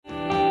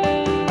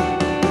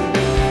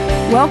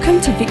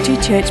Welcome to Victory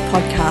Church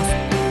Podcast.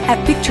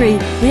 At Victory,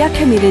 we are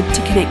committed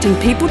to connecting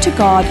people to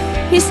God,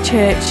 His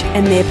church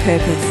and their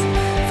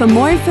purpose. For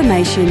more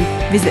information,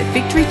 visit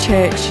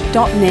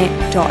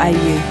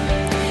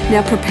victorychurch.net.au.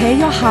 Now prepare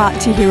your heart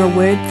to hear a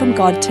word from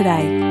God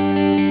today.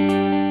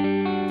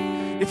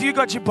 If you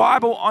got your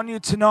Bible on you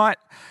tonight,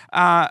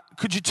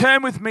 could you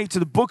turn with me to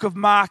the book of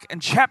Mark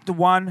and chapter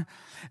 1,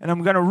 and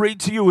I'm going to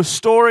read to you a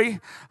story.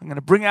 I'm going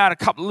to bring out a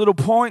couple of little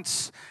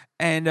points,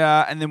 and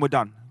then we're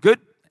done. Good?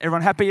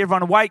 Everyone happy?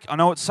 Everyone awake? I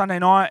know it's Sunday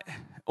night.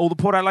 All the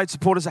Port Adelaide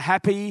supporters are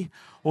happy.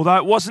 Although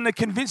it wasn't a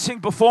convincing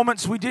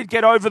performance, we did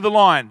get over the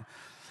line.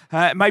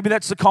 Maybe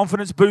that's the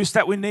confidence boost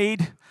that we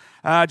need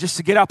just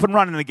to get up and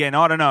running again.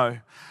 I don't know.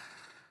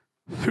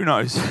 Who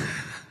knows?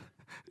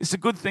 It's a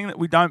good thing that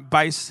we don't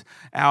base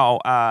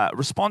our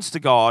response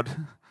to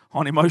God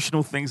on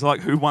emotional things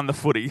like who won the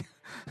footy.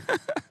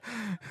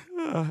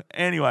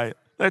 Anyway,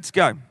 let's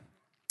go.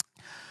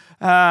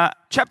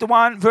 Chapter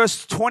 1,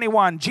 verse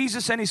 21.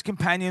 Jesus and his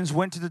companions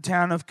went to the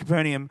town of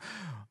Capernaum.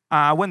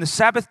 When the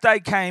Sabbath day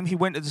came, he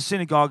went to the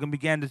synagogue and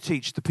began to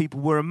teach. The people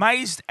were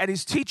amazed at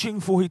his teaching,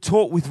 for he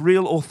taught with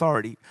real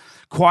authority,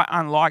 quite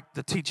unlike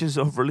the teachers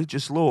of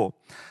religious law.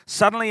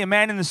 Suddenly, a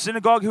man in the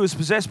synagogue who was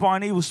possessed by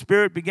an evil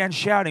spirit began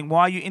shouting,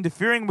 "Why are you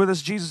interfering with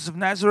us, Jesus of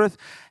Nazareth?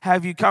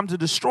 Have you come to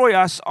destroy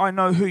us? I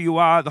know who you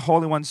are, the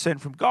Holy One sent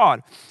from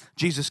God."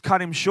 Jesus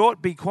cut him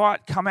short. "Be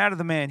quiet, come out of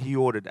the man," he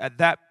ordered. At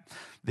that,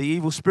 the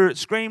evil spirit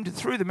screamed,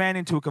 threw the man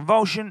into a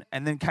convulsion,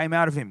 and then came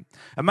out of him.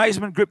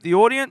 Amazement gripped the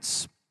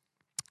audience,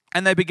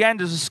 and they began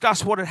to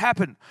discuss what had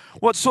happened.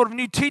 "What sort of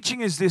new teaching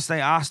is this?" they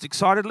asked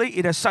excitedly.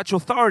 "It has such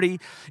authority,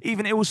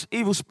 even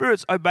evil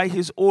spirits obey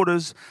his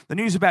orders." The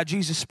news about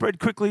Jesus spread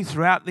quickly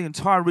throughout the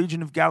entire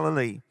region of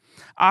Galilee.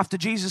 After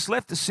Jesus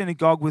left the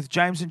synagogue with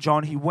James and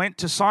John, he went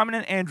to Simon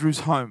and Andrew's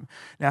home.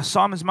 Now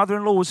Simon's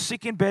mother-in-law was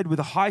sick in bed with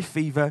a high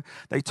fever.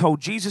 They told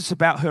Jesus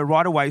about her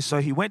right away,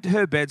 so he went to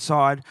her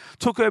bedside,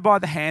 took her by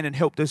the hand and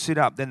helped her sit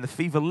up. Then the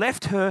fever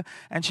left her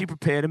and she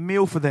prepared a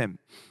meal for them.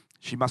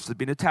 She must have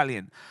been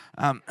Italian.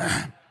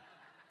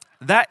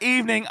 That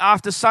evening,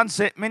 after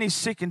sunset, many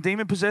sick and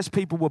demon-possessed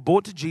people were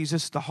brought to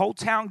Jesus. The whole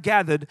town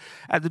gathered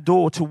at the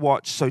door to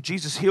watch. So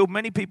Jesus healed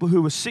many people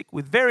who were sick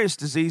with various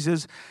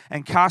diseases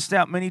and cast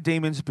out many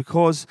demons.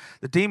 Because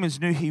the demons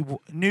knew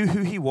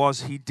who he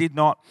was, he did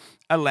not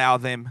allow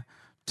them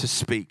to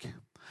speak.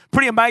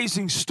 Pretty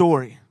amazing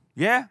story,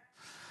 yeah?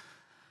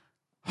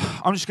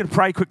 I'm just going to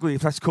pray quickly,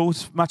 if that's cool,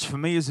 as much for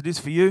me as it is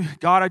for you.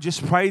 God, I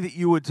just pray that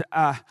you would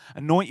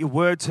anoint your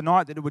word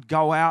tonight, that it would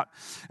go out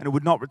and it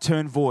would not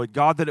return void.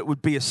 God, that it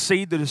would be a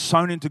seed that is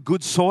sown into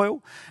good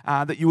soil,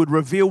 that you would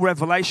reveal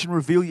revelation,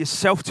 reveal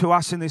yourself to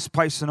us in this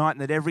place tonight, and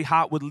that every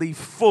heart would leave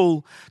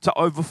full to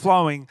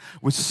overflowing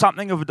with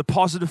something of a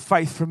deposit of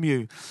faith from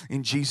you.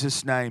 In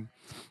Jesus' name,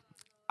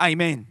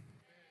 amen.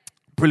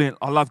 Brilliant.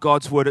 I love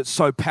God's word. It's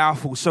so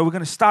powerful. So we're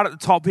going to start at the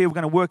top here. We're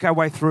going to work our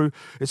way through.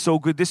 It's all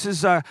good. This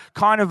is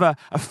kind of a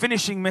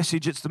finishing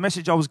message. It's the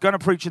message I was going to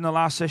preach in the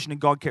last session, and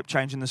God kept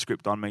changing the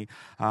script on me.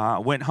 I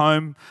went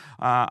home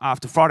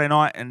after Friday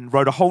night and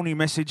wrote a whole new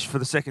message for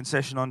the second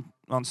session on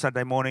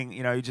Saturday morning.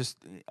 You know,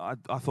 I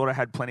thought I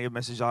had plenty of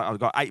messages. I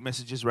got 8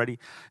 messages ready,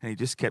 and he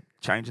just kept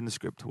changing the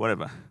script,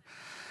 whatever.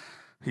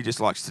 He just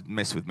likes to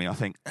mess with me, I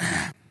think.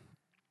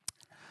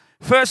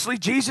 Firstly,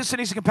 Jesus and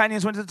his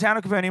companions went to the town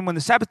of Capernaum. When the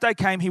Sabbath day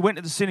came, he went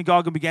to the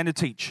synagogue and began to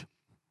teach.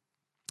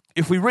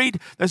 If we read,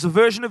 there's a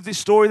version of this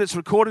story that's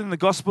recorded in the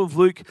Gospel of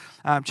Luke,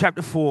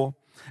 chapter 4,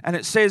 and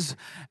it says,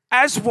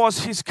 "As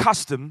was his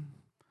custom,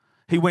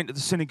 he went to the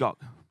synagogue."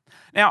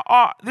 Now,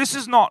 this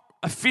is not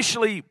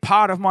officially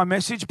part of my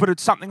message, but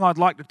it's something I'd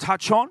like to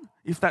touch on,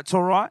 if that's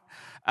all right.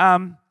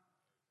 In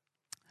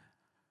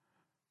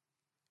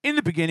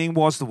the beginning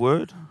was the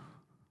Word.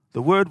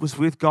 The Word was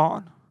with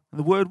God, and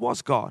the Word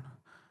was God.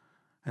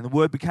 And the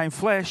Word became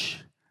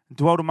flesh and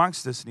dwelt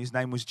amongst us, and his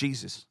name was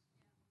Jesus.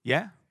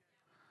 Yeah?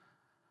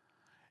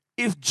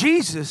 If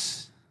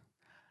Jesus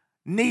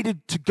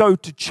needed to go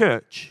to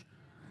church,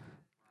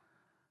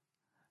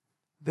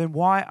 then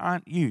why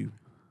aren't you?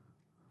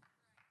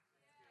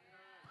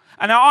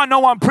 And I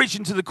know I'm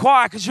preaching to the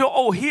choir because you're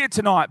all here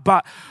tonight,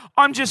 but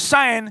I'm just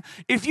saying,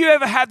 if you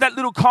ever have that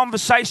little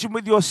conversation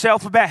with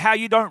yourself about how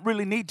you don't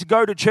really need to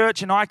go to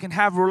church and I can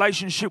have a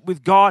relationship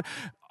with God,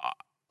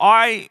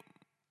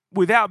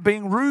 without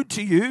being rude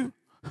to you,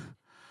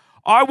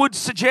 I would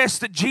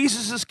suggest that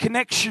Jesus'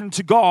 connection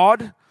to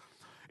God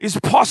is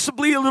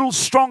possibly a little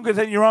stronger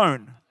than your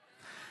own.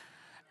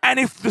 And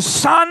if the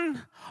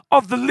Son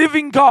of the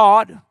living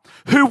God,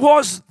 who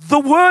was the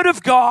Word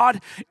of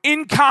God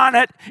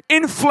incarnate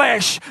in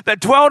flesh that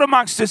dwelt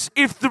amongst us,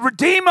 if the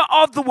Redeemer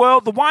of the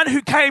world, the one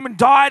who came and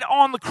died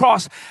on the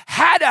cross,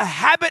 had a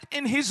habit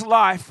in his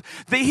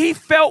life that he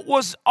felt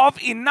was of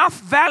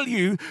enough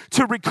value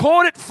to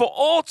record it for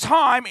all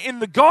time in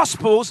the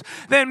Gospels,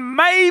 then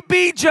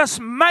maybe, just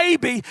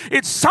maybe,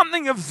 it's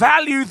something of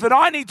value that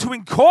I need to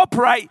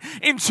incorporate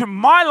into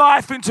my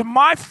life, into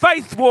my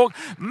faith walk.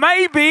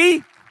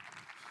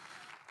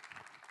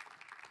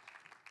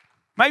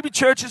 Maybe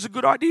church is a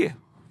good idea.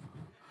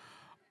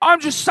 I'm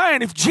just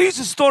saying, if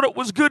Jesus thought it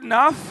was good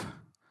enough,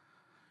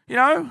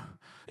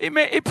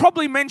 it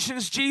probably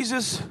mentions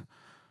Jesus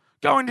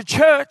going to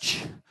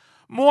church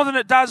more than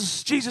it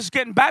does Jesus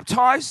getting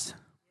baptized.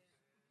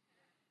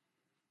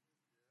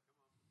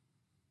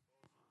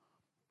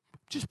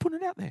 Just put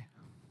it out there.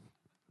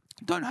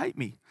 Don't hate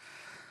me.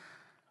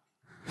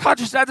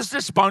 That's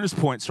just bonus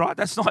points, right?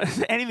 That's not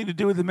anything to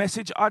do with the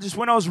message.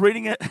 When I was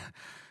reading it,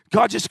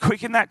 God just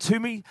quickened that to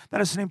me,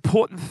 that it's an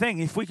important thing.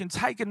 If we can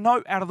take a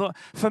note out of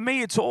for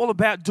me, it's all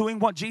about doing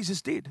what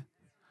Jesus did.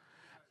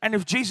 And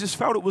if Jesus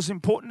felt it was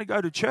important to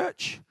go to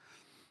church,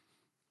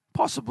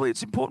 possibly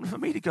it's important for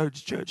me to go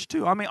to church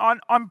too. I mean,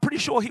 I'm pretty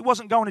sure he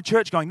wasn't going to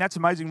church going, that's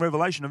amazing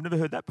revelation. I've never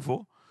heard that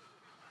before.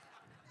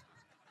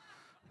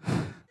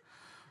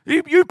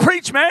 You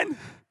preach, man.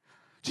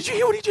 Did you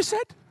hear what he just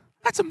said?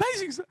 That's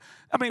amazing.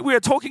 I mean, we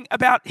are talking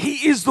about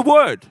he is the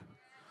Word.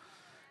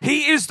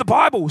 He is the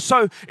Bible.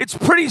 So it's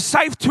pretty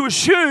safe to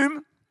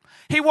assume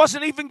he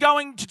wasn't even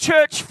going to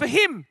church for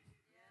him.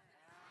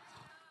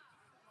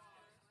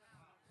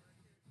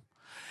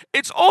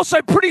 It's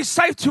also pretty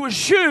safe to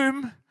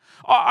assume,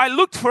 I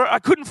looked for it, I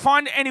couldn't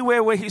find it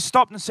anywhere where he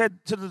stopped and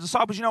said to the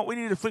disciples, you know what, we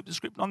need to flip the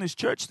script on this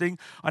church thing.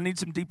 I need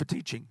some deeper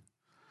teaching.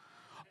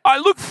 I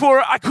looked for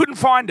it, I couldn't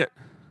find it.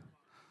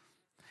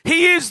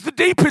 He is the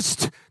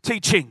deepest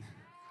teaching.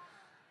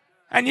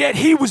 And yet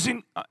he was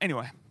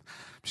anyway,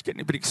 I'm just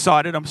getting a bit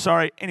excited, I'm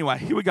sorry. Anyway,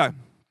 here we go.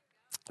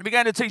 He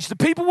began to teach. The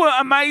people were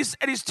amazed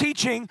at his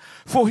teaching,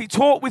 for he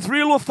taught with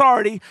real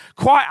authority,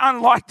 quite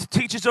unlike the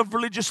teachers of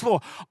religious law.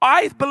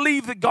 I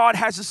believe that God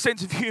has a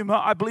sense of humor.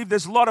 I believe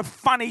there's a lot of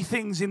funny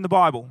things in the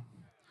Bible.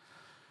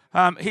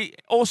 He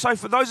also,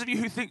 for those of you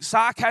who think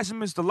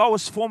sarcasm is the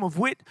lowest form of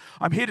wit,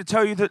 I'm here to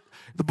tell you that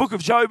the book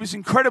of Job is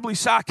incredibly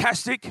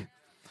sarcastic.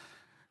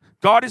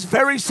 God is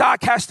very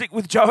sarcastic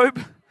with Job.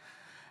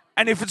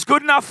 And if it's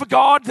good enough for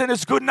God, then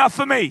it's good enough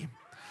for me.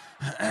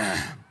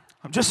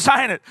 I'm just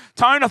saying it.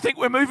 Tone, I think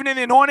we're moving in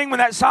the anointing. When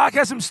that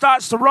sarcasm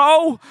starts to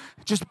roll,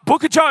 just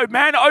book of Job,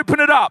 man, open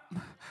it up.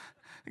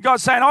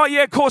 God's saying, oh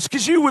yeah, of course,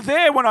 because you were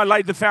there when I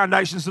laid the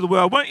foundations of the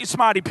world, weren't you,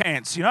 smarty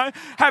pants,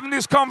 having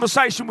this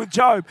conversation with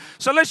Job.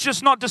 So let's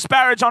just not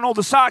disparage on all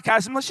the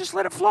sarcasm. Let's just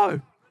let it flow.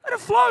 Let it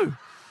flow.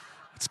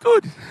 It's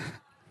good.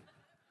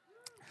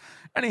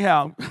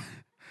 Anyhow,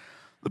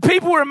 the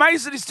people were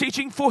amazed at his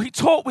teaching, for he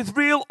taught with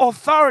real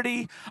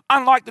authority,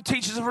 unlike the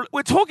teachers of...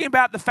 We're talking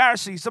about the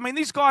Pharisees. I mean,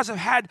 these guys have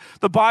had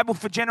the Bible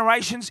for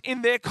generations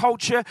in their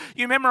culture.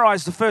 You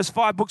memorize the first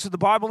 5 books of the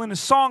Bible in a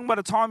song by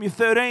the time you're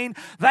 13.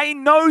 They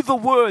know the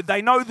word.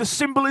 They know the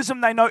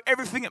symbolism. They know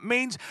everything it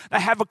means. They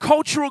have a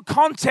cultural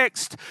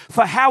context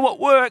for how it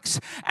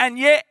works. And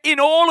yet, in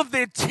all of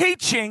their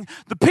teaching,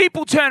 the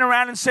people turn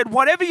around and said,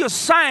 whatever you're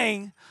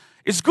saying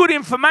is good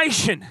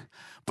information,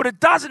 but it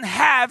doesn't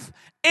have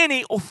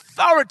any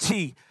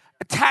authority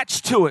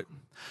attached to it.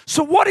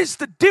 So what is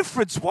the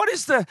difference? What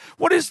is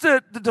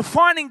the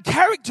defining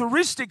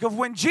characteristic of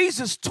when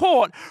Jesus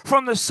taught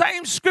from the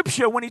same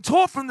scripture, when he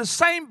taught from the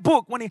same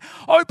book, when he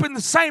opened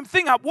the same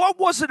thing up? What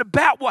was it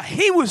about what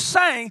he was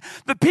saying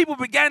that people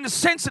began to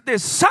sense that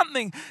there's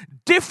something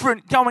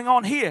different going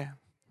on here?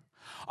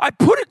 I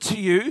put it to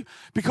you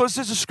because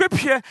there's a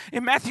scripture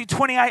in Matthew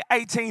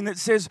 28:18 that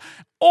says,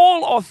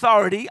 all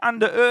authority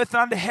under earth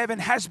and under heaven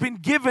has been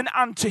given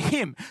unto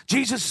him.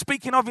 Jesus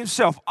speaking of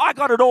himself. I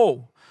got it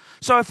all.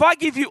 So if I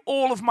give you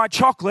all of my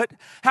chocolate,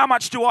 how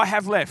much do I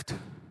have left?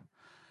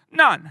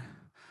 None.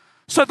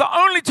 So the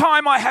only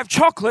time I have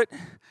chocolate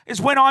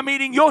is when I'm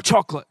eating your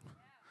chocolate.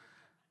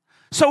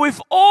 So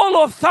if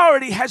all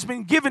authority has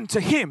been given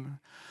to him,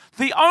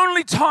 the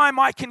only time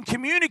I can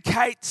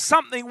communicate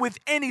something with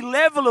any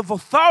level of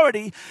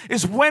authority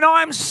is when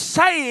I'm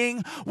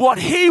saying what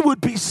he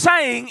would be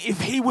saying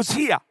if he was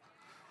here.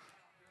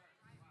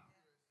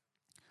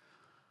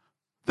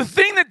 The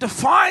thing that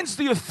defines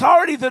the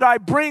authority that I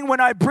bring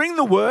when I bring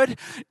the word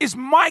is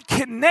my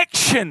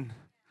connection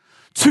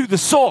to the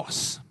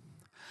source.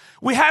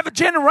 We have a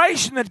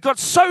generation that got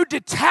so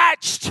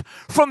detached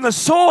from the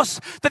source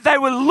that they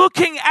were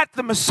looking at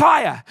the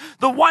Messiah,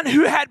 the one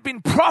who had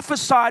been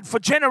prophesied for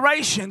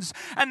generations,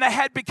 and they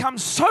had become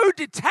so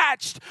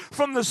detached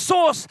from the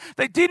source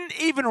they didn't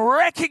even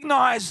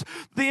recognize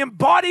the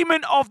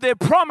embodiment of their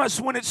promise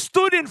when it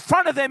stood in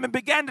front of them and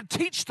began to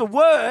teach the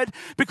word,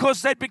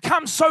 because they'd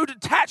become so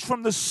detached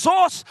from the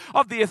source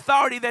of the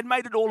authority they'd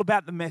made it all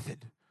about the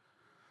method.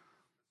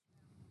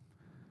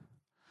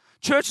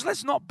 Church,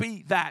 let's not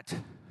be that.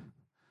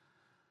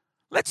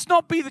 Let's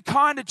not be the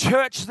kind of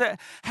church that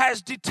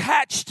has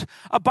detached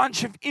a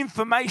bunch of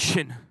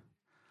information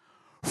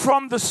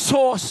from the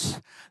source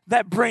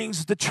that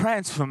brings the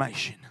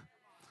transformation.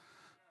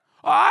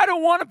 I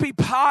don't want to be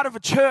part of a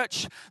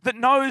church that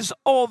knows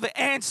all the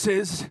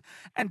answers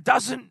and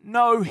doesn't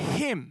know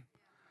him.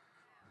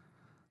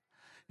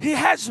 He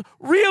has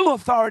real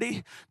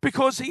authority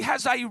because he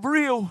has a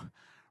real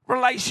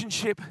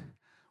relationship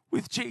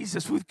with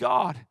Jesus, with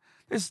God.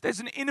 There's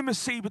an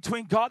intimacy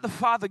between God the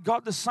Father,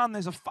 God the Son.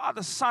 There's a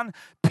Father-Son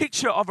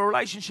picture of a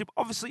relationship.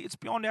 Obviously, it's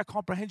beyond our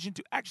comprehension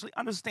to actually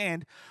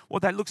understand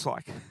what that looks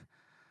like.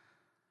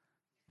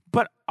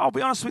 But I'll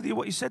be honest with you,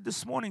 what you said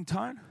this morning,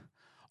 Tone,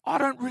 I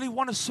don't really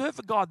want to serve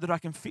a God that I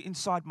can fit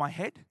inside my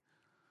head.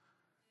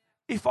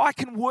 If I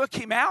can work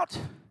him out,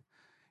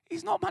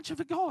 he's not much of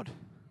a God.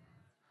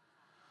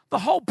 The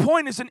whole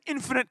point is an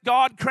infinite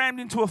God crammed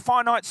into a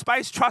finite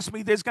space. Trust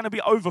me, there's going to be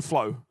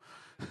overflow.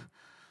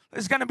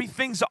 There's going to be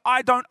things that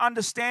I don't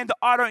understand, that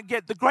I don't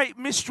get. The great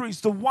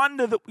mysteries, the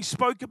wonder that we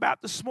spoke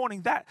about this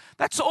morning,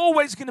 that's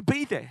always going to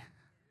be there.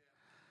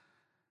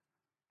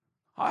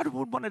 I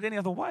wouldn't want it any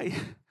other way.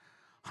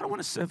 I don't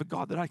want to serve a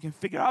God that I can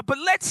figure out. But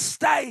let's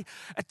stay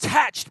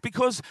attached,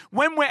 because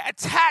when we're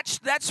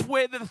attached, that's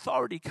where the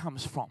authority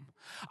comes from.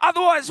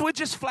 Otherwise, we're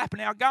just flapping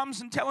our gums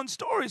and telling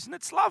stories, and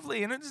it's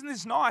lovely, and isn't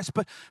this nice?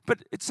 But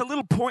it's a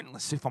little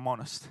pointless, if I'm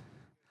honest.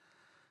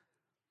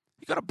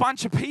 You've got a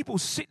bunch of people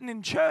sitting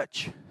in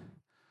church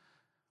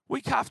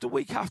week after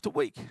week after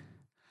week,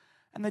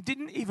 and they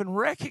didn't even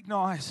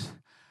recognize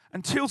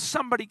until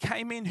somebody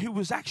came in who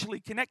was actually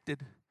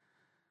connected.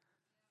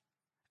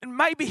 And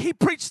maybe he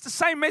preached the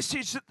same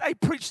message that they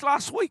preached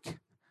last week,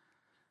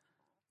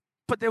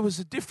 but there was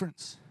a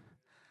difference.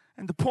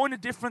 And the point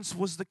of difference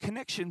was the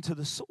connection to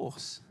the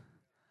source.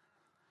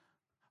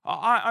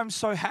 I'm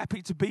so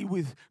happy to be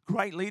with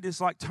great leaders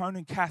like Tone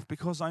and Kath,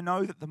 because I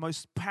know that the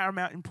most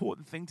paramount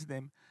important thing to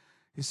them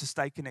is to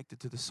stay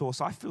connected to the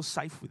source. I feel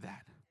safe with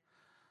that.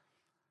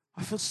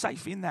 I feel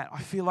safe in that. I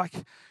feel like,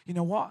 you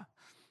know what?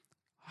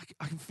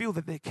 I can feel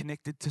that they're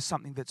connected to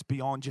something that's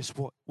beyond just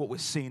what we're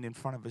seeing in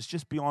front of us,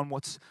 just beyond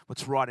what's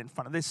right in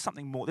front of us. There's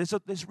something more.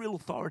 There's real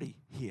authority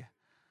here.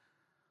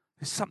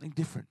 There's something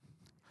different.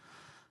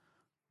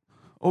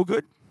 All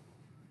good?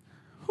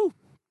 Whew.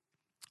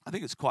 I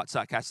think it's quite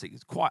sarcastic.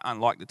 It's quite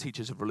unlike the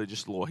teachers of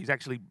religious law. He's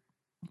actually,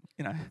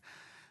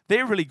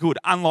 they're really good,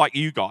 unlike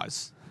you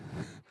guys.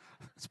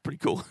 It's pretty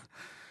cool.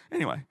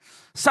 Anyway,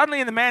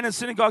 suddenly the man in the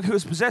synagogue who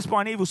was possessed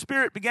by an evil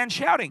spirit began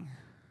shouting.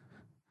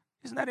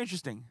 Isn't that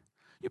interesting?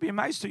 You'll be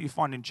amazed who you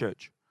find in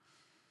church.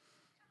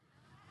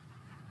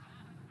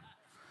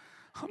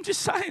 I'm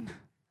just saying.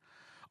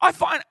 I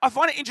find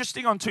it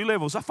interesting on two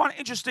levels. I find it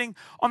interesting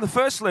on the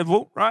first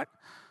level, right,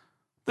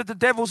 that the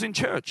devil's in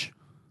church.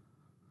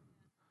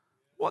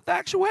 What the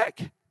actual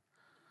heck?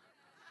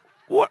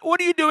 What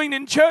are you doing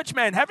in church,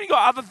 man? Haven't you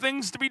got other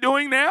things to be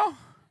doing now?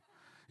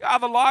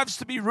 Other lives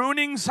to be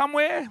ruining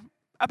somewhere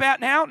about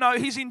now? No,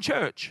 he's in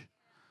church.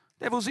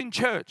 Devil's in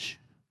church.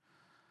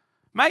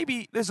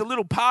 Maybe there's a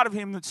little part of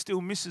him that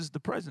still misses the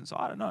presence.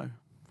 I don't know.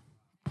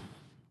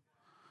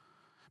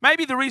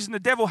 Maybe the reason the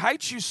devil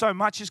hates you so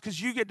much is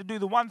because you get to do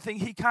the one thing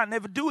he can't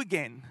never do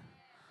again.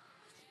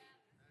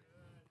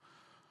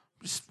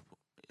 Just,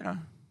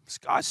 this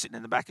guy's sitting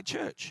in the back of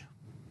church.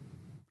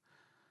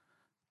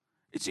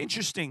 It's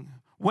interesting.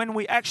 When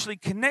we actually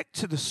connect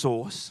to the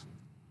source,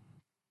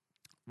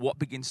 what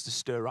begins to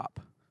stir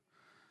up?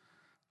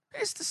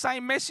 It's the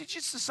same message.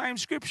 It's the same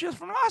scripture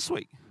from last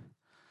week.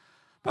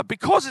 But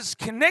because it's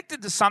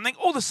connected to something,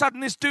 all of a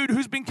sudden this dude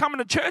who's been coming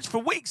to church for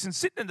weeks and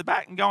sitting in the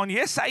back and going,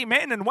 yes,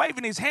 amen, and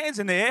waving his hands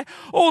in the air,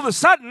 all of a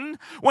sudden,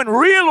 when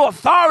real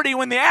authority,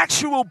 when the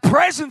actual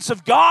presence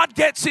of God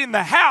gets in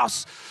the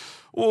house,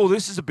 oh,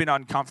 this is a bit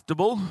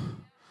uncomfortable.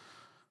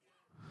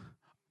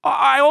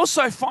 I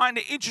also find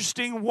it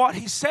interesting what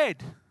he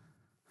said.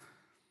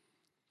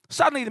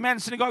 Suddenly, the man in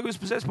the synagogue who was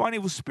possessed by an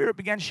evil spirit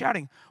began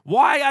shouting,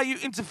 "Why are you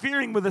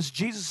interfering with us,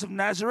 Jesus of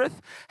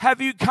Nazareth? Have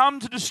you come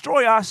to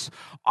destroy us?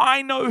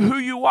 I know who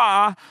you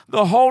are,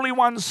 the Holy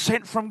One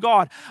sent from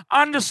God."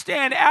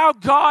 Understand, our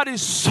God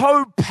is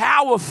so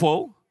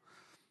powerful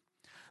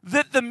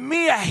that the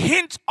mere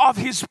hint of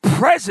his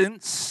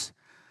presence,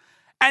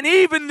 and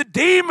even the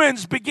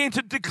demons begin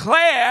to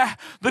declare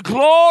the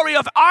glory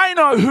of, I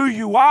know who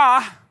you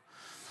are.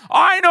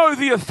 I know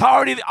the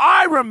authority.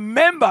 I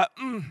remember.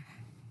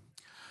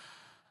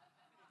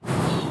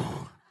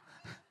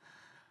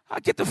 I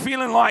get the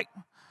feeling like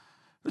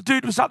the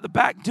dude was up the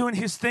back doing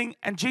his thing,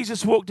 and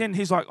Jesus walked in.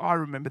 He's like, I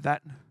remember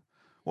that.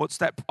 What's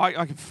that?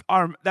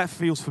 That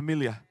feels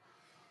familiar.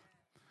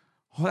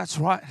 Oh, that's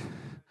right.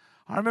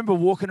 I remember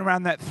walking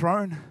around that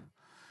throne,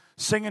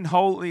 singing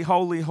holy,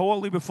 holy,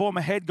 holy before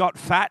my head got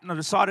fat, and I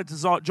decided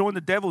to join the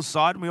devil's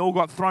side, and we all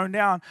got thrown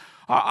down.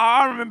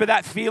 I remember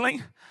that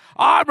feeling.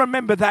 I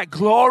remember that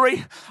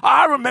glory.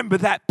 I remember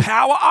that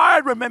power.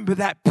 I remember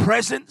that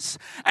presence.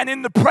 And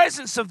in the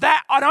presence of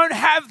that, I don't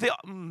have the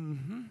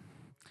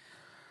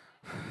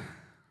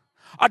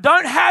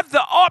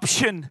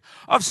option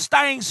of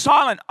staying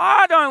silent.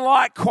 I don't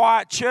like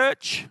quiet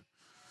church.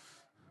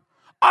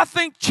 I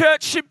think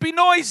church should be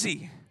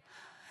noisy.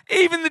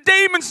 Even the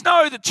demons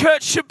know that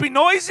church should be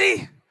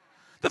noisy.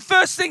 The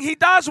first thing he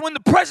does when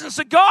the presence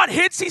of God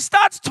hits, he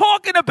starts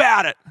talking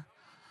about it.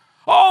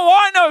 Oh,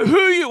 I know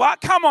who you are.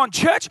 Come on,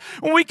 church.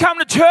 When we come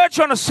to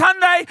church on a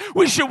Sunday,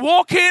 we should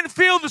walk in,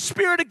 feel the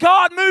Spirit of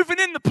God moving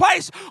in the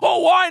place.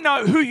 Oh, I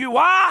know who you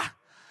are.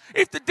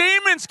 If the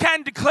demons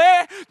can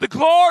declare the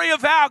glory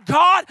of our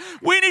God,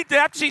 we need to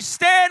actually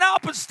stand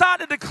up and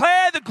start to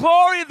declare the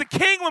glory of the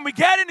King when we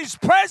get in his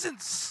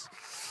presence.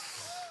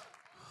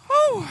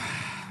 Whew.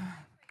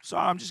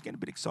 Sorry, I'm just getting a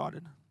bit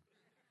excited.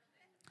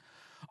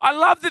 I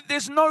love that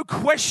there's no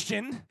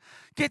question,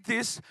 get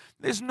this,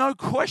 there's no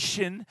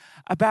question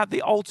about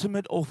the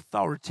ultimate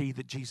authority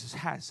that Jesus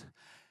has.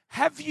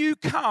 Have you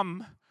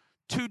come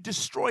to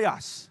destroy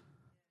us?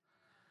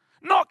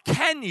 Not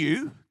can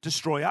you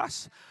destroy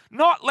us,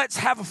 not let's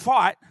have a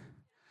fight.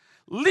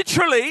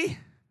 Literally,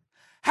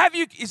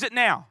 is it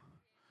now?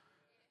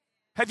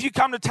 Have you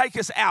come to take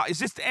us out? Is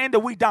this the end? Are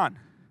we done?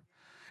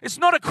 It's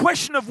not a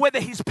question of whether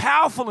he's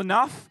powerful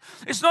enough.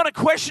 It's not a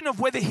question of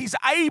whether he's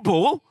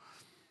able.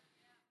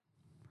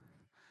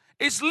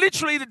 It's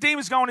literally the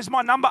demons going, is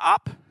my number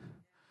up?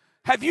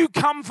 Have you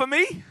come for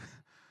me?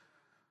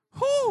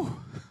 Whew.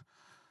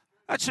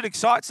 That should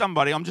excite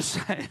somebody, I'm just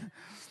saying.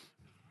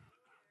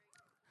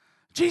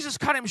 Jesus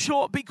cut him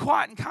short, be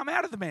quiet and come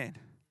out of the man.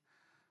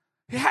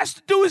 He has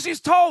to do as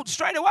he's told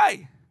straight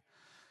away.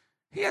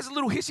 He has a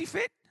little hissy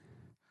fit,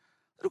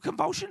 little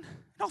convulsion,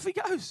 and off he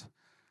goes.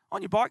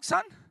 On your bike,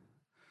 son.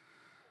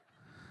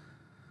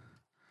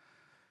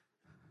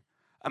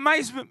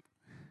 Amazement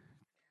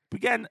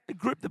began to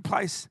grip the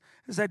place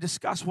as they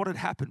discussed what had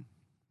happened.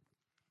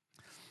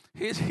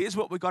 Here's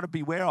what we've got to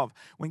be aware of.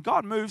 When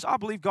God moves, I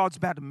believe God's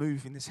about to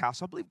move in this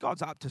house. I believe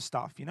God's up to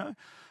stuff, you know.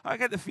 I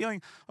get the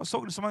feeling, I was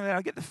talking to someone there,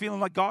 I get the feeling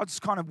like God's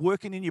kind of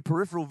working in your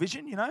peripheral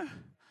vision, you know.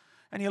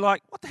 And you're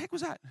like, what the heck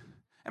was that?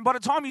 And by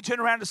the time you turn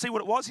around to see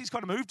what it was, he's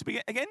kind of moved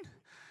again.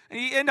 And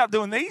you end up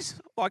doing these,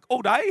 like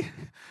all day,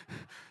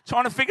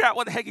 trying to figure out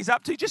what the heck he's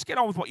up to. Just get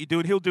on with what you do,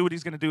 and he'll do what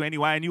he's going to do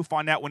anyway, and you'll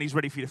find out when he's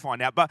ready for you to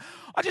find out. But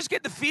I just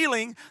get the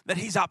feeling that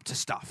he's up to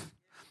stuff,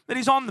 that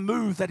he's on the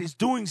move, that he's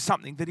doing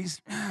something, that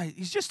he's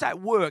just at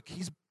work.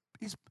 He's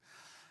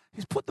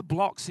put the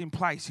blocks in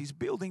place. He's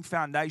building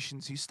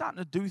foundations. He's starting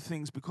to do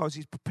things because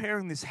he's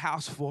preparing this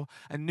house for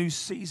a new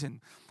season.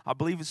 I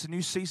believe it's a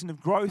new season of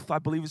growth. I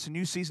believe it's a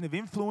new season of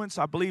influence.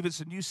 I believe it's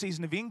a new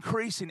season of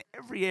increase in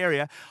every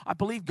area. I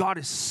believe God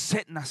is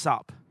setting us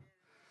up.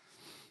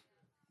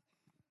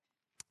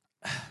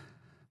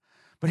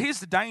 But here's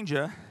the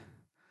danger.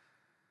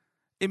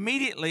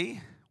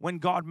 Immediately, when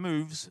God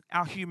moves,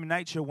 our human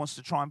nature wants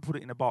to try and put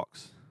it in a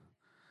box.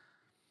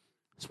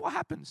 That's what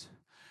happens.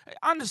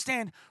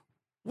 Understand,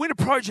 Winner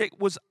Project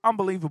was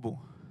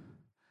unbelievable,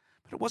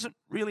 but it wasn't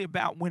really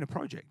about Winner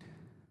Project.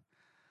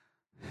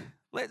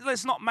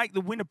 Let's not make the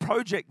Winner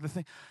Project the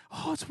thing.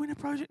 Oh, it's Winner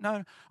Project.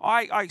 No,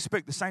 I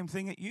expect the same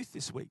thing at youth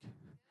this week.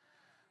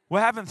 We're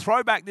having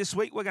throwback this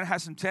week. We're going to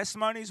have some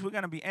testimonies. We're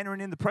going to be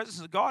entering in the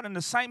presence of God. And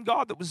the same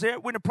God that was there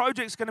at Winner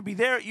Project is going to be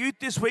there at youth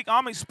this week.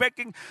 I'm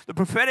expecting the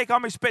prophetic.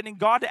 I'm expecting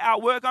God to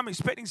outwork. I'm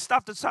expecting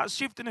stuff to start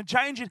shifting and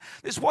changing.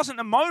 This wasn't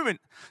a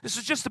moment. This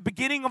was just the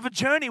beginning of a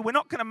journey. We're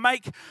not going to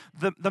make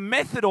the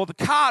method or the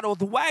cart or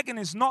the wagon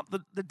is not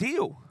the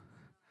deal.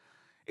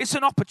 It's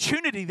an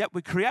opportunity that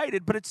we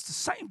created, but it's the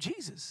same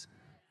Jesus.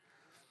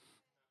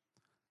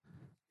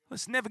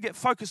 Let's never get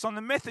focused on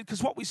the method,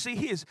 because what we see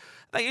here is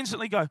they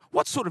instantly go,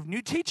 what sort of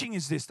new teaching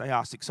is this? They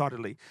asked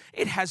excitedly.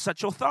 It has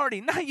such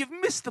authority. No, you've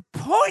missed the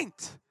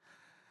point.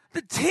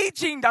 The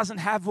teaching doesn't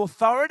have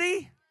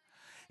authority.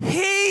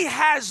 He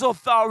has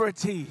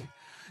authority.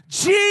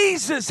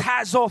 Jesus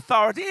has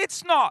authority.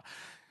 It's not,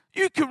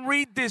 you can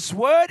read this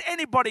word,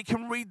 anybody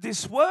can read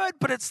this word,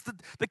 but it's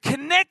the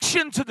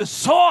connection to the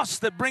source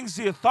that brings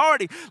the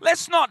authority.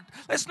 Let's not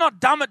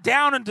dumb it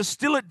down and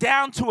distill it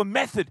down to a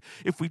method.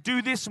 If we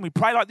do this and we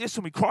pray like this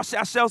and we cross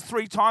ourselves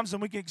 3 times, then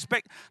we can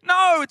expect.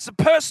 No, it's a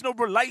personal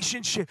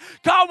relationship.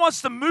 God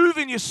wants to move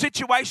in your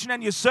situation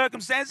and your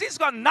circumstance. It's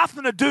got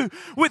nothing to do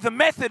with the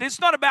method.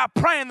 It's not about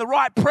praying the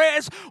right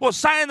prayers or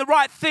saying the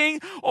right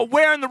thing or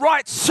wearing the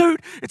right suit.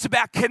 It's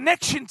about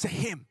connection to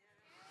Him.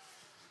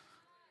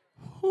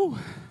 Whew.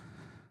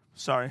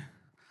 Sorry, I'm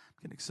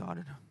getting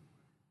excited.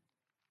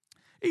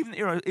 Even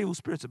the evil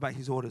spirits obey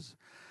His orders.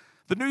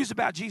 The news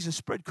about Jesus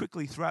spread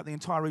quickly throughout the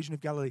entire region of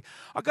Galilee.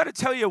 I've got to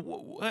tell you,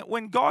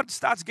 when God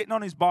starts getting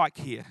on His bike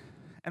here,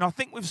 and I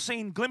think we've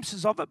seen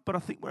glimpses of it, but I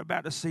think we're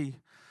about to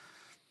see,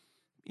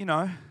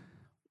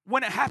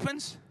 when it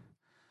happens,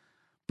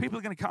 people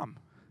are going to come.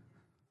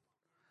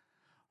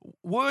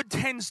 Word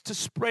tends to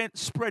spread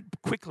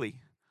quickly.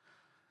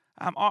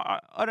 I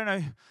don't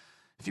know.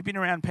 If you've been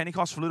around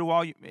Pentecost for a little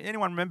while,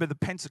 anyone remember the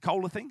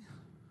Pensacola thing?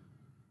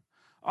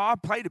 I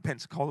played at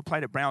Pensacola,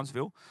 played at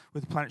Brownsville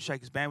with the Planet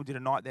Shakers band. We did a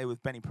night there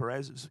with Benny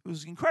Perez. It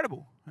was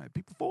incredible.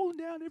 People falling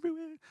down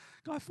everywhere.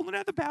 Guy falling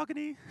out the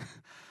balcony. It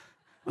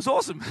was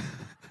awesome.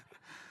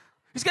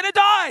 He's going to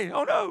die.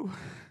 Oh, no.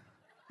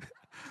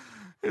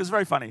 It was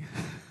very funny.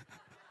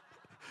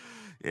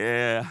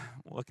 Yeah,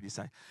 what can you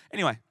say?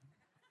 Anyway.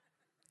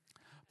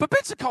 But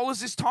Pensacola is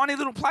this tiny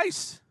little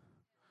place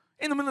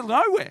in the middle of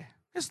nowhere.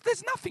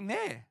 There's nothing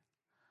there.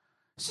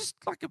 It's just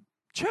like a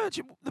church.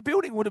 The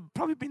building would have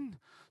probably been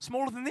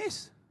smaller than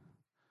this.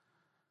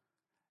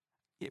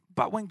 Yeah,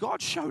 but when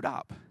God showed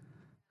up,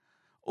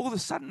 all of a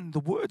sudden the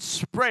word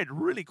spread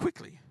really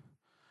quickly.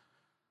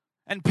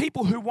 And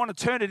people who want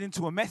to turn it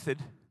into a method,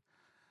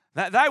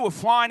 They were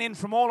flying in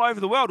from all over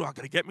the world. I've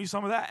got to get me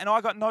some of that. And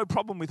I got no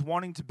problem with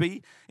wanting to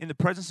be in the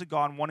presence of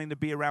God and wanting to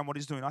be around what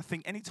He's doing. I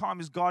think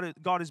anytime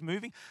God is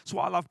moving, that's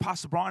why I love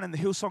Pastor Brian and the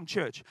Hillsong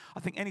Church.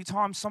 I think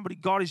anytime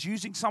God is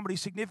using somebody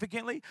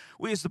significantly,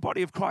 we as the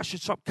body of Christ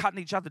should stop cutting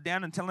each other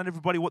down and telling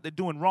everybody what they're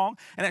doing wrong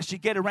and actually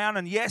get around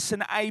and yes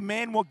and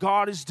amen what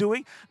God is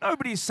doing.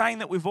 Nobody is saying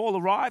that we've all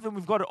arrived and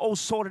we've got it all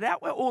sorted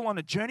out. We're all on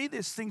a journey.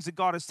 There's things that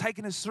God has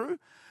taken us through.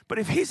 But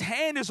if His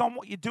hand is on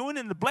what you're doing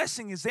and the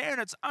blessing is there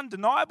and it's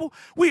undeniable,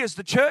 we as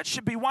the church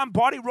should be one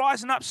body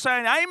rising up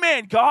saying,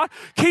 amen, God,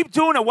 keep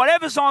doing it.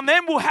 Whatever's on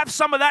them, we'll have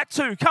some of that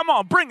too. Come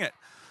on, bring it.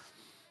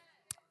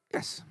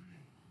 Yes.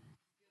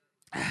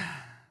 I'm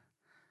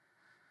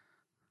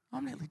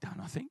nearly done,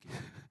 I think.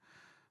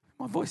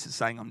 My voice is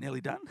saying I'm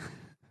nearly done.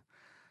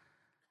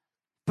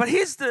 But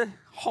here's the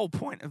whole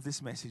point of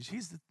this message.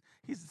 Here's the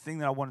thing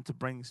that I wanted to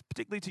bring,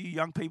 particularly to you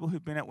young people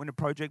who've been at Winter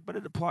Project, but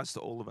it applies to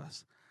all of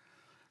us.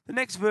 The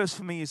next verse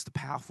for me is the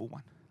powerful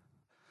one.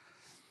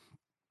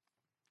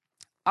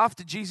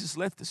 After Jesus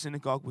left the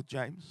synagogue with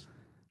James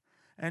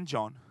and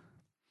John,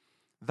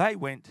 they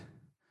went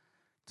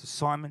to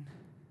Simon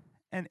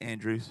and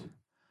Andrew's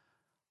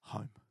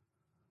home.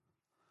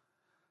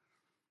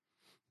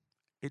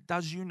 It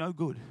does you no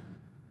good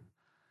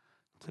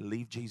to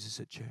leave Jesus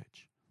at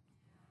church.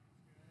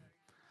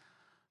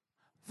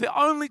 The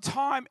only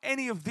time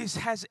any of this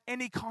has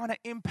any kind of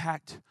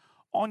impact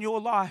on your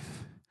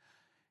life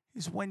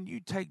is when you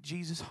take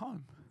Jesus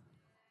home.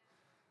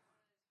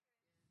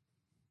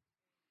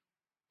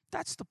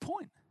 That's the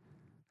point.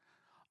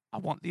 I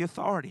want the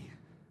authority.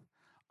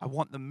 I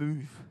want the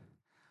move.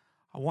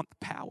 I want the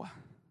power.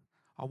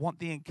 I want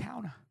the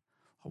encounter.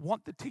 I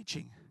want the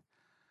teaching.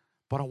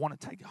 But I want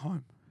to take it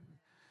home.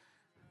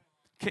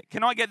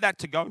 Can I get that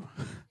to go?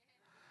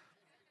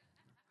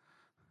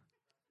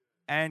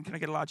 And can I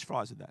get a large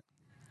fries with that?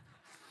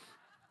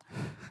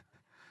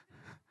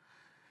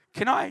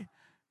 Can I?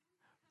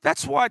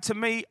 That's why, to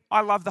me,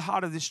 I love the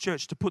heart of this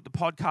church to put the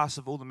podcasts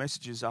of all the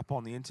messages up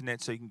on the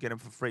internet so you can get them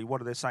for free. What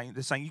are they saying?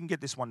 They're saying you can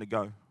get this one to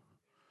go.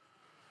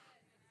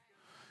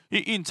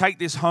 You can take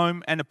this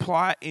home and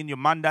apply it in your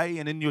Monday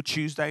and in your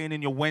Tuesday and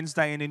in your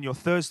Wednesday and in your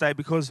Thursday,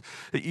 because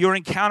your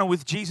encounter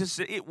with Jesus,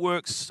 it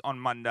works on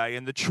Monday.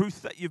 And the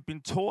truth that you've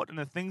been taught and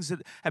the things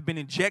that have been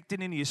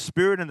injected into your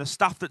spirit and the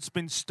stuff that's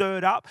been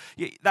stirred up,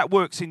 that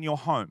works in your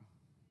home.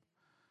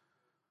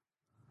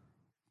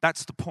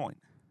 That's the point.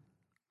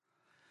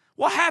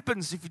 What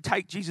happens if you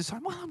take Jesus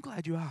home? Well, I'm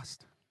glad you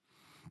asked.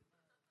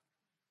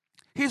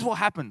 Here's what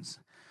happens.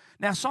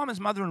 Now, Simon's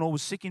mother-in-law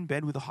was sick in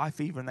bed with a high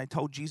fever, and they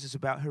told Jesus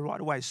about her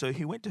right away. So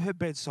he went to her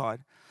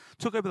bedside,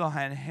 took her by the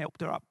hand, and helped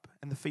her up,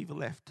 and the fever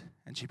left,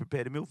 and she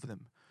prepared a meal for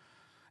them.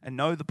 And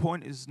no, the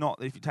point is not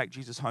that if you take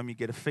Jesus home, you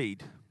get a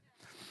feed.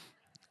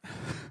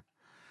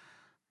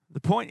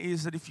 The point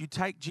is that if you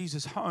take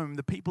Jesus home,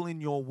 the people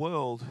in your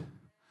world,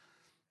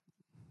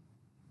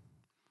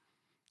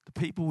 the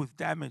people with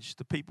damage,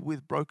 the people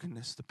with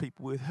brokenness, the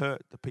people with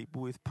hurt, the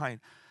people with pain,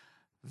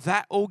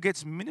 that all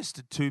gets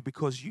ministered to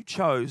because you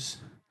chose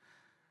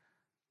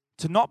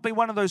to not be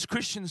one of those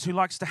Christians who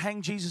likes to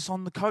hang Jesus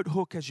on the coat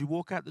hook as you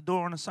walk out the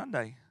door on a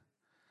Sunday.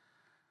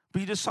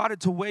 But you decided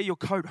to wear your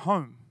coat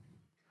home.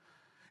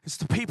 It's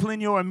the people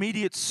in your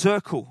immediate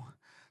circle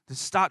that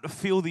start to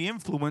feel the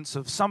influence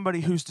of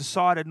somebody who's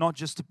decided not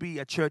just to be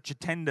a church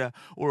attender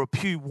or a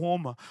pew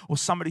warmer or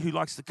somebody who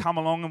likes to come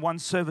along in one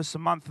service a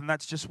month and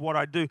that's just what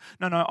I do.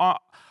 No,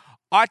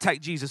 I take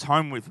Jesus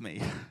home with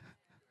me.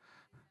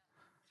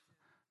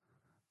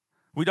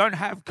 We don't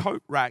have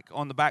coat rack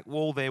on the back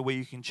wall there where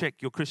you can check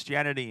your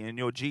Christianity and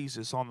your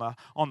Jesus on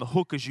the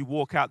hook as you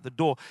walk out the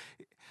door.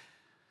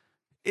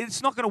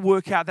 It's not going to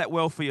work out that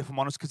well for you, if I'm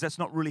honest, because that's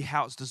not really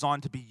how it's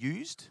designed to be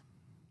used.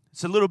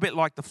 It's a little bit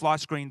like the fly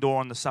screen door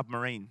on the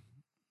submarine.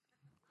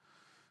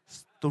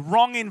 It's the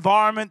wrong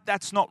environment,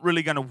 that's not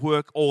really going to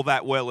work all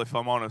that well, if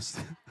I'm honest.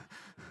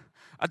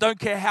 I don't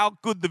care how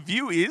good the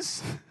view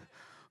is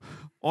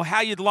or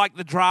how you'd like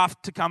the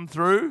draft to come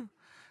through,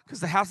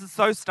 because the house is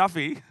so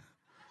stuffy.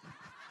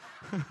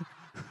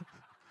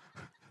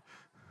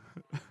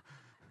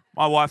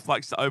 My wife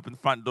likes to open the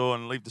front door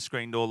and leave the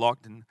screen door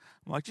locked, and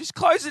I'm like, just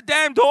close the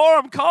damn door,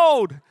 I'm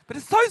cold. But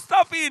it's so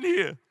stuffy in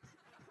here.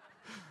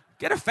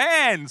 Get a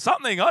fan,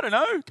 something, I don't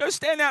know. Go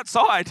stand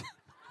outside.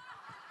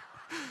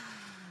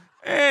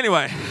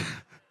 Anyway.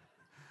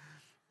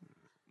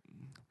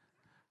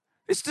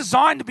 It's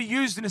designed to be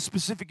used in a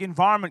specific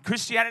environment.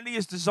 Christianity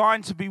is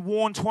designed to be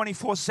worn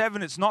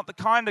 24/7. It's not the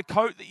kind of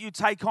coat that you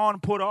take on,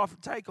 put off,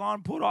 take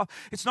on, put off.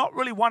 It's not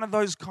really one of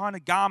those kind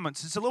of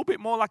garments. It's a little bit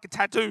more like a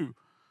tattoo.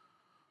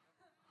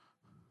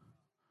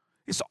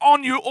 It's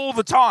on you all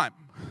the time.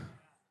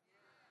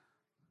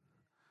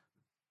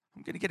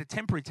 I'm going to get a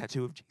temporary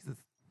tattoo of Jesus.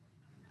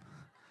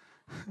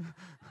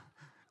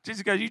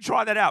 Jesus goes, you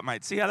try that out,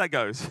 mate. See how that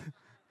goes.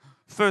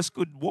 First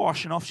good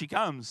wash and off she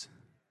comes.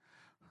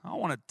 I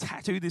want to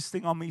tattoo this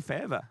thing on me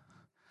forever.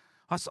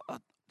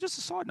 just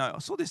a side note, I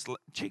saw this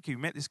chick who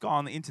met this guy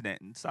on the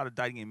internet and started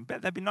dating him.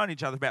 They've been knowing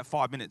each other about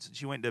 5 minutes, and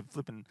she went to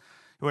flipping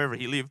wherever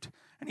he lived,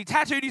 and he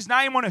tattooed his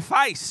name on her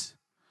face.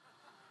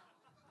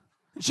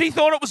 And she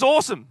thought it was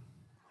awesome.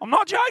 I'm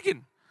not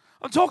joking.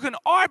 I'm talking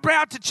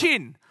eyebrow to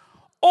chin,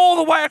 all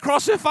the way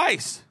across her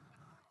face.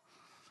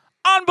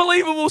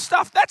 Unbelievable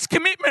stuff. That's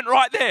commitment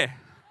right there.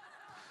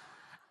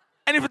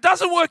 And if it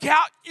doesn't work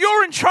out,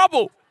 you're in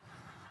trouble.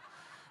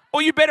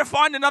 Or you better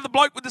find another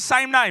bloke with the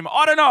same name.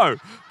 I don't know.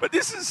 But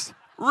this is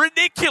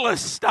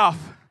ridiculous stuff.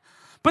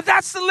 But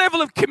that's the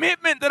level of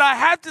commitment that I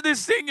have to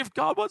this thing. If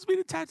God wants me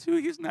to tattoo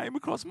his name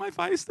across my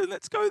face, then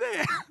let's go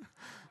there.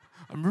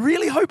 I'm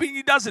really hoping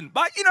he doesn't.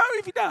 But,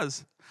 if he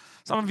does.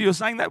 Some of you are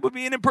saying that would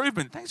be an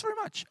improvement. Thanks very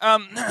much.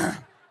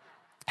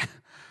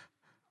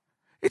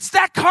 It's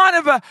that kind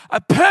of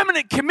a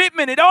permanent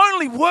commitment. It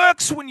only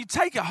works when you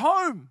take it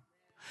home.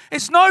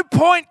 It's no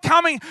point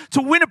coming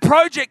to win a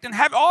project and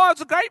have,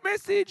 it's a great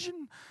message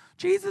and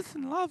Jesus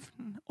and love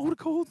and all the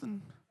calls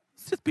and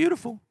it's just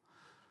beautiful.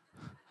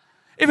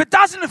 If it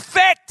doesn't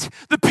affect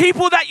the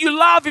people that you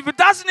love, if it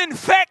doesn't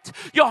affect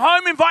your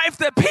home environment, if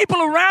the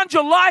people around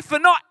your life are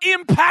not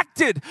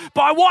impacted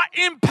by what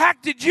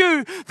impacted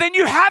you, then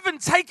you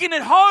haven't taken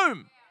it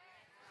home.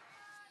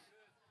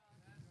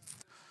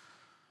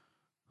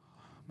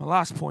 My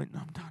last point,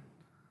 and I'm done.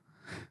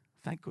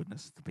 Thank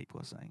goodness the people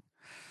are saying.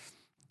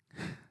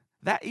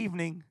 That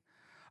evening,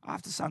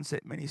 after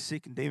sunset, many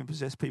sick and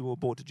demon-possessed people were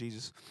brought to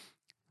Jesus.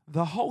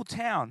 The whole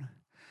town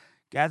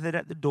gathered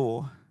at the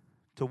door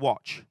to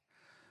watch.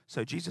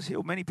 So Jesus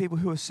healed many people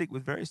who were sick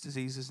with various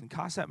diseases and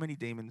cast out many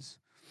demons.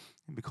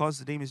 And because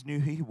the demons knew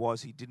who he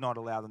was, he did not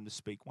allow them to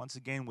speak. Once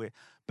again, we're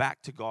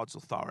back to God's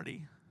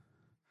authority.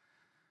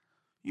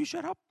 You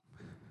shut up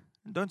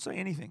and don't say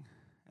anything.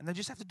 And they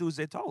just have to do as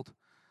they're told.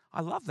 I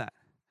love that.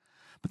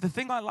 But the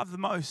thing I love the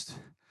most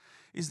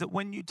is that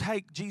when you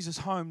take Jesus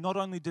home, not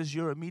only does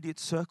your immediate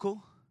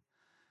circle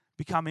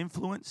become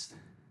influenced,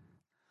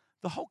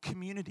 the whole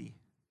community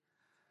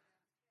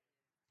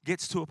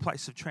gets to a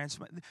place of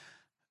transformation.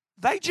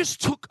 They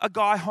just took a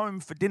guy home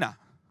for dinner.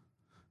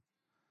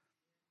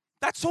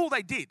 That's all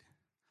they did.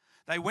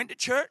 They went to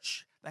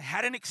church. They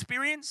had an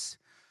experience.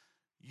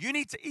 You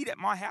need to eat at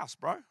my house,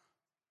 bro.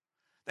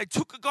 They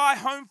took a guy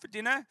home for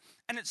dinner,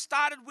 and it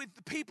started with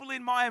the people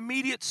in my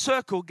immediate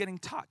circle getting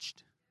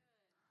touched.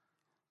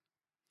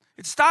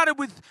 It started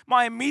with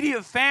my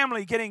immediate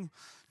family getting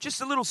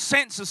just a little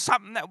sense of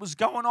something that was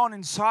going on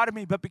inside of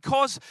me. But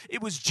because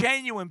it was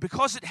genuine,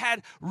 because it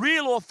had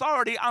real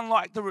authority,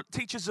 unlike the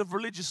teachers of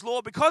religious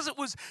law, because it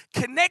was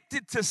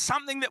connected to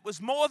something that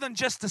was more than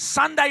just a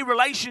Sunday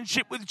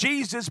relationship with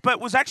Jesus, but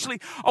was actually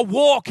a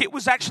walk. It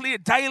was actually a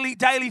daily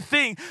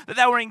thing that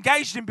they were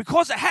engaged in.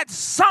 Because it had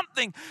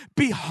something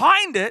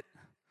behind it,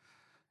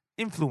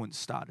 influence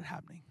started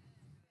happening.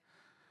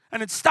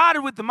 And it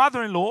started with the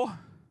mother-in-law.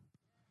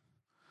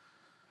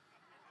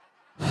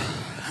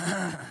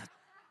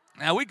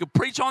 Now, we could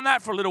preach on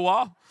that for a little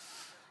while,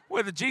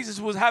 whether Jesus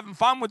was having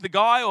fun with the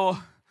guy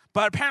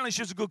but apparently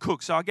she was a good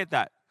cook, so I get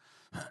that.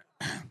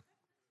 It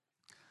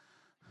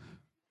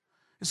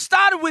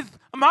started with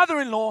a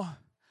mother-in-law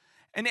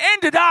and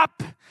ended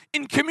up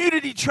in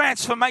community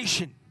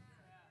transformation.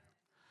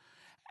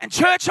 And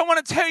church, I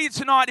want to tell you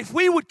tonight, if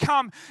we would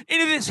come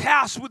into this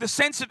house with a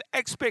sense of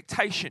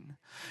expectation,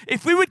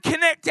 if we would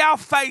connect our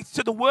faith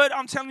to the word,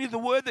 I'm telling you, the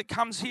word that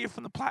comes here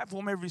from the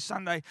platform every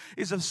Sunday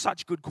is of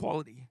such good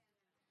quality.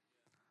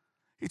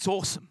 It's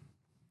awesome.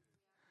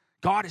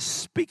 God is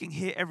speaking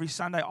here every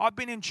Sunday. I've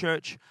been in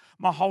church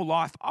my whole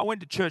life. I went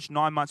to church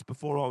 9 months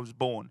before I was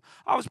born.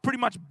 I was pretty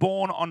much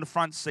born on the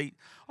front seat.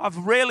 I've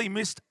rarely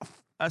missed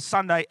a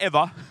Sunday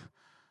ever.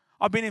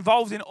 I've been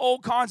involved in all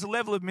kinds of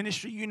level of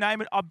ministry. You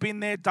name it, I've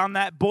been there, done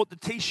that, bought the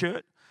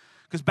T-shirt.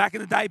 Because back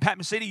in the day, Pat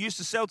Mesiti used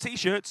to sell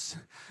T-shirts.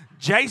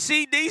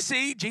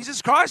 JCDC,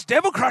 Jesus Christ,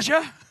 Devil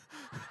Crusher.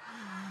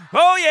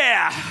 Oh,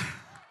 yeah.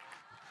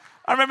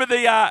 I remember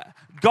the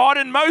God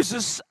and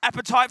Moses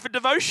appetite for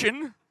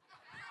devotion.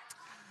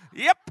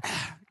 Yep,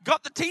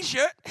 got the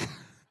T-shirt.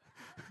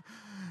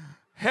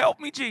 Help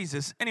me,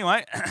 Jesus.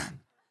 Anyway,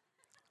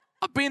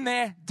 I've been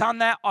there, done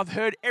that. I've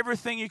heard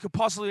everything you could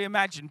possibly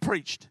imagine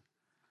preached.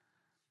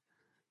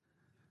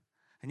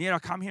 And yet I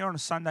come here on a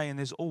Sunday and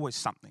there's always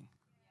something.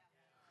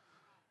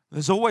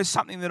 There's always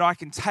something that I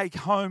can take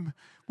home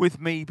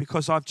with me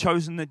because I've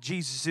chosen that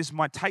Jesus is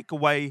my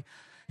takeaway.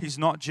 He's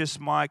not just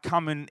my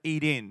come and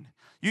eat in.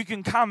 You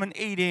can come and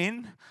eat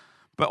in,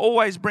 but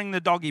always bring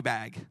the doggy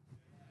bag.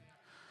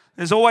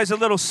 There's always a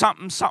little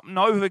something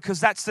over because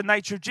that's the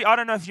nature of Jesus. I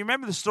don't know if you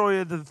remember the story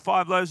of the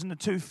 5 loaves and the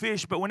 2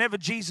 fish, but whenever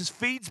Jesus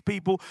feeds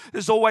people,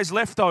 there's always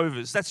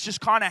leftovers. That's just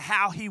kind of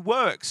how he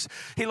works.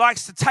 He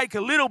likes to take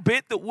a little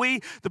bit that we,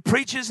 the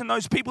preachers and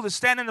those people that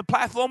stand in the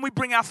platform, we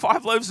bring our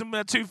 5 loaves and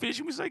our 2 fish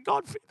and we say,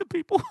 God, feed the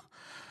people.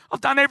 I've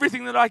done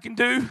everything that I can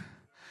do.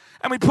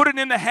 and we put it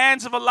in the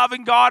hands of a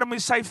loving God, and we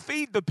say,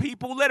 feed the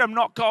people, let them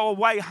not go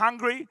away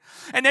hungry.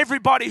 And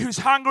everybody who's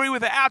hungry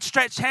with an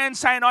outstretched hand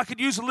saying, I could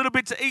use a little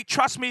bit to eat,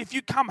 trust me, if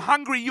you come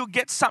hungry, you'll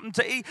get something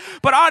to eat.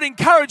 But I'd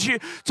encourage you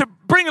to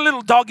bring a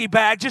little doggy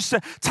bag just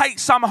to take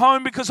some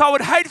home, because I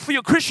would hate for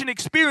your Christian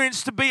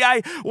experience to be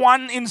a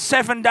 1 in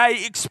 7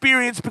 day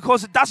experience,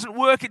 because it doesn't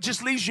work. It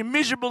just leaves you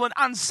miserable and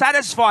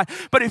unsatisfied.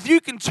 But if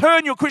you can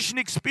turn your Christian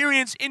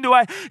experience into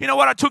a, you know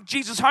what, I took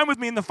Jesus home with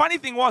me, and the funny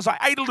thing was I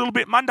ate a little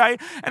bit Monday,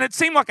 and it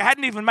seemed like I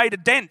hadn't even made a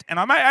dent, and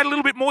I ate a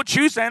little bit more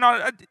Tuesday,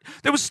 and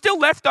there was still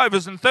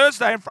leftovers on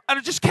Thursday, and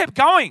it just kept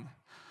going.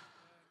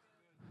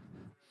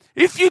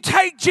 If you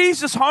take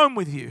Jesus home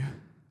with you,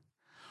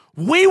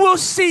 we will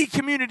see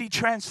community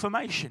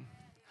transformation.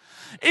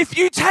 If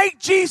you take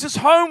Jesus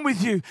home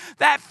with you,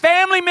 that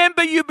family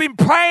member you've been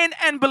praying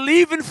and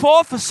believing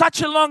for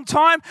such a long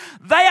time,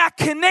 they are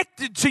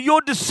connected to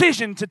your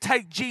decision to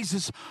take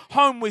Jesus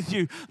home with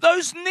you.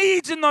 Those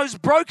needs and those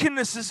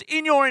brokennesses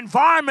in your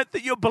environment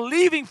that you're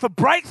believing for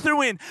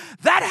breakthrough in,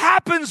 that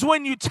happens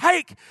when you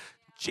take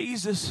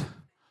Jesus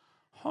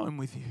home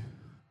with you.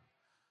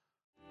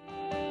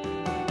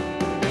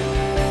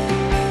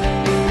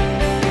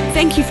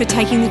 Thank you for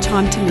taking the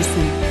time to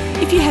listen.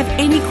 If you have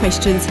any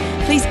questions,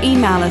 please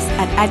email us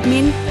at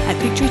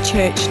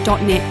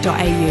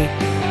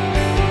admin@victorychurch.net.au.